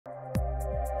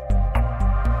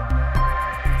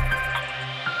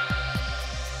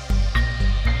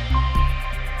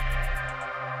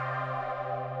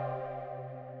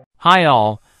Hi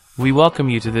all, we welcome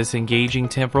you to this engaging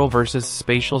temporal versus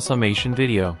spatial summation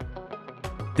video.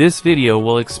 This video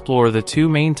will explore the two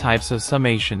main types of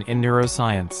summation in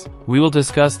neuroscience. We will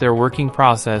discuss their working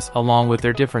process along with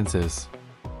their differences.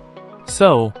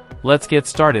 So, let's get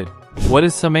started. What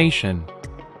is summation?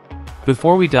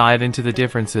 Before we dive into the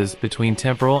differences between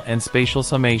temporal and spatial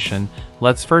summation,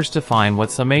 let's first define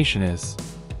what summation is.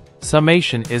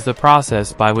 Summation is the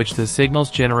process by which the signals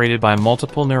generated by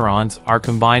multiple neurons are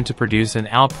combined to produce an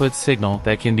output signal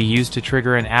that can be used to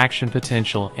trigger an action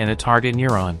potential in a target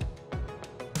neuron.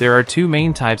 There are two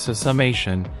main types of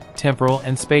summation, temporal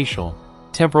and spatial.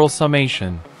 Temporal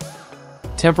summation.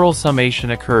 Temporal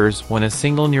summation occurs when a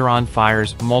single neuron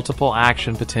fires multiple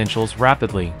action potentials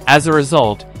rapidly. As a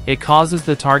result, it causes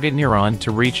the target neuron to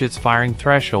reach its firing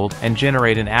threshold and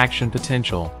generate an action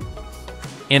potential.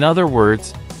 In other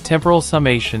words, temporal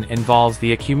summation involves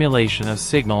the accumulation of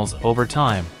signals over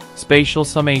time. Spatial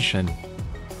summation.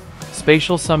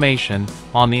 Spatial summation,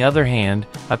 on the other hand,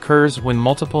 occurs when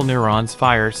multiple neurons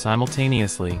fire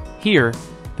simultaneously. Here,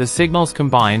 the signals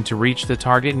combine to reach the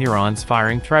target neuron's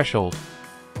firing threshold.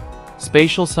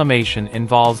 Spatial summation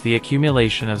involves the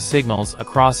accumulation of signals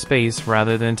across space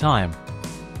rather than time.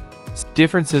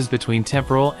 Differences between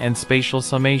temporal and spatial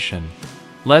summation.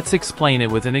 Let's explain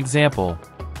it with an example.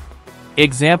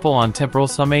 Example on temporal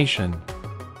summation.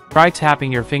 Try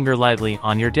tapping your finger lightly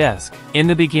on your desk. In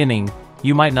the beginning,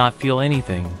 you might not feel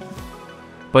anything.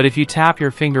 But if you tap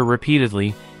your finger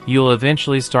repeatedly, you'll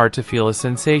eventually start to feel a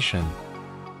sensation.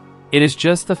 It is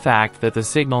just the fact that the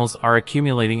signals are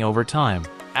accumulating over time.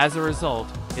 As a result,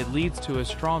 it leads to a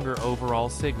stronger overall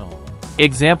signal.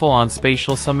 Example on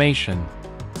spatial summation.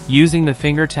 Using the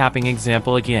finger tapping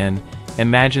example again,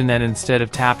 imagine that instead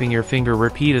of tapping your finger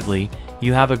repeatedly,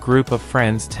 you have a group of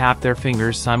friends tap their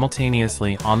fingers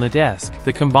simultaneously on the desk.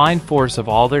 The combined force of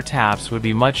all their taps would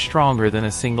be much stronger than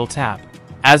a single tap.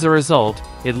 As a result,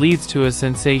 it leads to a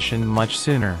sensation much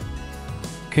sooner.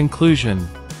 Conclusion.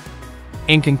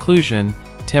 In conclusion,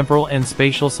 temporal and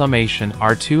spatial summation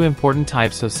are two important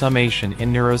types of summation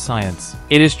in neuroscience.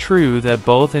 It is true that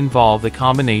both involve the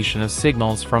combination of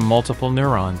signals from multiple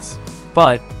neurons,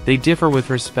 but they differ with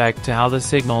respect to how the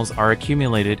signals are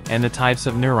accumulated and the types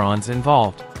of neurons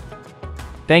involved.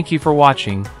 Thank you for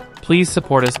watching. Please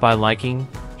support us by liking,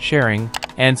 sharing,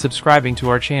 and subscribing to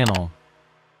our channel.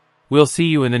 We'll see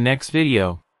you in the next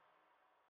video.